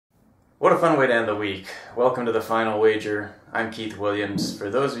What a fun way to end the week. Welcome to the final wager. I'm Keith Williams. For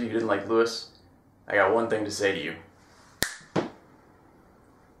those of you who didn't like Lewis, I got one thing to say to you.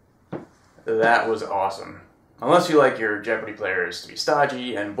 That was awesome. Unless you like your Jeopardy players to be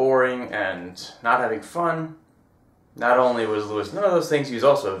stodgy and boring and not having fun, not only was Lewis none of those things, he was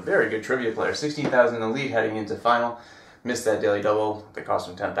also a very good trivia player. 16,000 in the lead heading into final. Missed that daily double that cost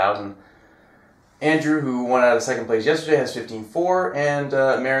him 10,000. Andrew, who won out of second place yesterday, has 15,400, and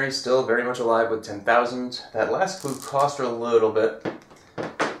Mary's still very much alive with 10,000. That last clue cost her a little bit,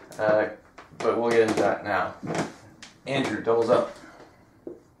 but we'll get into that now. Andrew doubles up.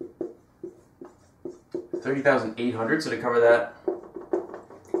 30,800, so to cover that,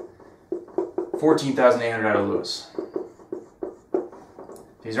 14,800 out of Lewis.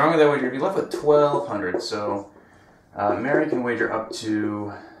 If he's wrong with that wager, he'd be left with 1,200, so Mary can wager up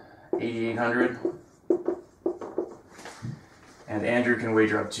to 8,800, and Andrew can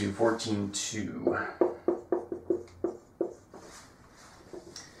wager up to 14,200.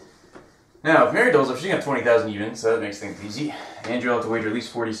 Now, if Mary doubles up, she's got 20,000 even, so that makes things easy. Andrew will have to wager at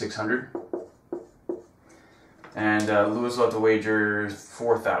least 4,600, and Lewis will have to wager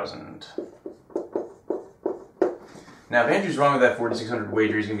 4,000. Now, if Andrew's wrong with that 4,600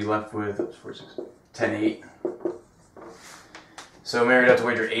 wager, he's going to be left with 10,800. So Mary would have to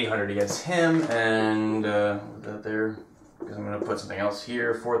wager 800 against him, and that there, because I'm going to put something else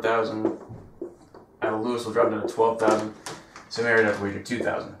here, 4,000. Out of Lewis will drop down to 12,000. So Mary would have to wager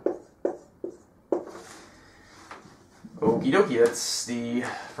 2,000. Okie dokie, that's the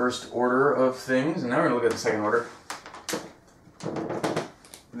first order of things, and now we're going to look at the second order.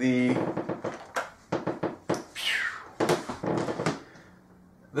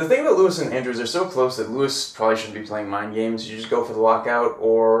 The thing about Lewis and Andrew is they're so close that Lewis probably shouldn't be playing mind games. You just go for the lockout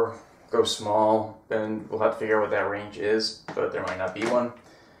or go small, then we'll have to figure out what that range is, but there might not be one.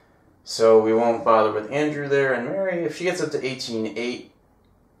 So we won't bother with Andrew there, and Mary, if she gets up to 18,800,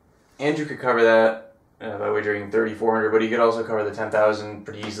 Andrew could cover that by wagering 3,400, but he could also cover the 10,000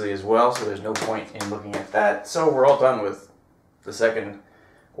 pretty easily as well, so there's no point in looking at that. So we're all done with the second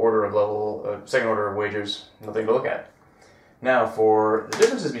order of wagers, nothing to look at. Now, for the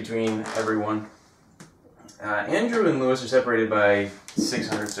differences between everyone, Andrew and Lewis are separated by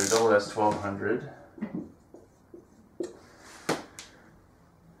 600, so double that's 1,200.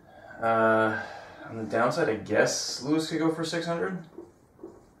 On the downside, I guess Lewis could go for 600.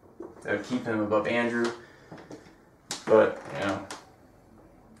 That would keep him above Andrew, but, you know,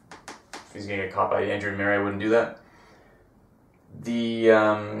 if he's going to get caught by Andrew and Mary, I wouldn't do that.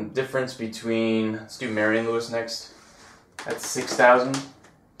 The difference between, let's do Mary and Lewis next. That's 6,000.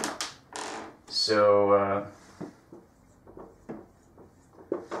 So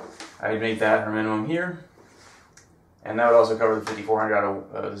I'd make that her minimum here, and that would also cover the 5,400 out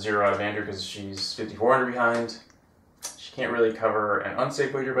of 0 out of Andrew because she's 5,400 behind. She can't really cover an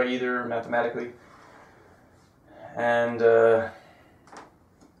unsafe wager by either mathematically, and on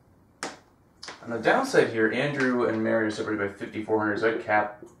the downside here, Andrew and Mary are separated by 5,400, so I'd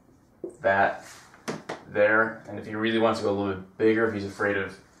cap that there, and if he really wants to go a little bit bigger, if he's afraid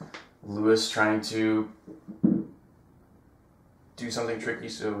of Lewis trying to do something tricky,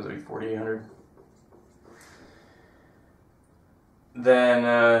 so would it be 4,800?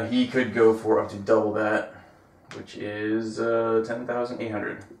 Then he could go for up to double that, which is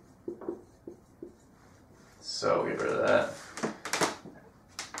 10,800. So get rid of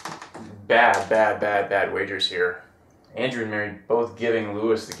that. Bad wagers here. Andrew and Mary both giving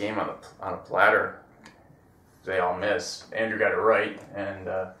Lewis the game on a platter. They all miss. Andrew got it right, and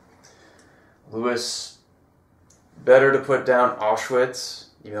Lewis, better to put down Auschwitz,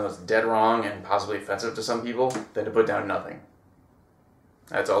 even though it's dead wrong and possibly offensive to some people, than to put down nothing.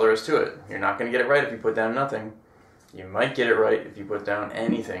 That's all there is to it. You're not going to get it right if you put down nothing. You might get it right if you put down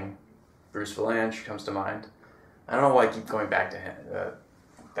anything. Bruce Valanche comes to mind. I don't know why I keep going back to him,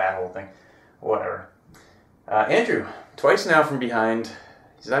 that whole thing. Whatever. Andrew, twice now from behind.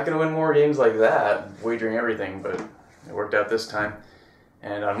 He's not going to win more games like that, wagering everything, but it worked out this time.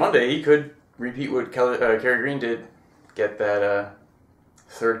 And on Monday, he could repeat what Kerry Green did, get that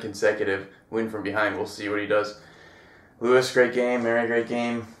third consecutive win from behind. We'll see what he does. Lewis, great game. Mary, great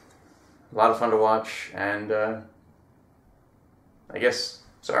game. A lot of fun to watch. And I guess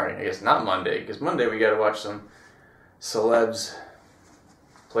not Monday, because Monday we got to watch some celebs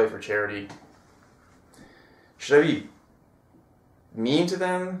play for charity. Should I be mean to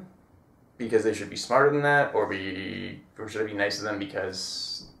them because they should be smarter than that, or should I be nice to them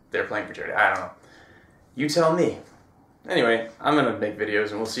because they're playing for charity? I don't know. You tell me. Anyway, I'm going to make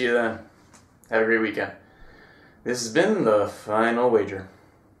videos, and we'll see you then. Have a great weekend. This has been the Final Wager.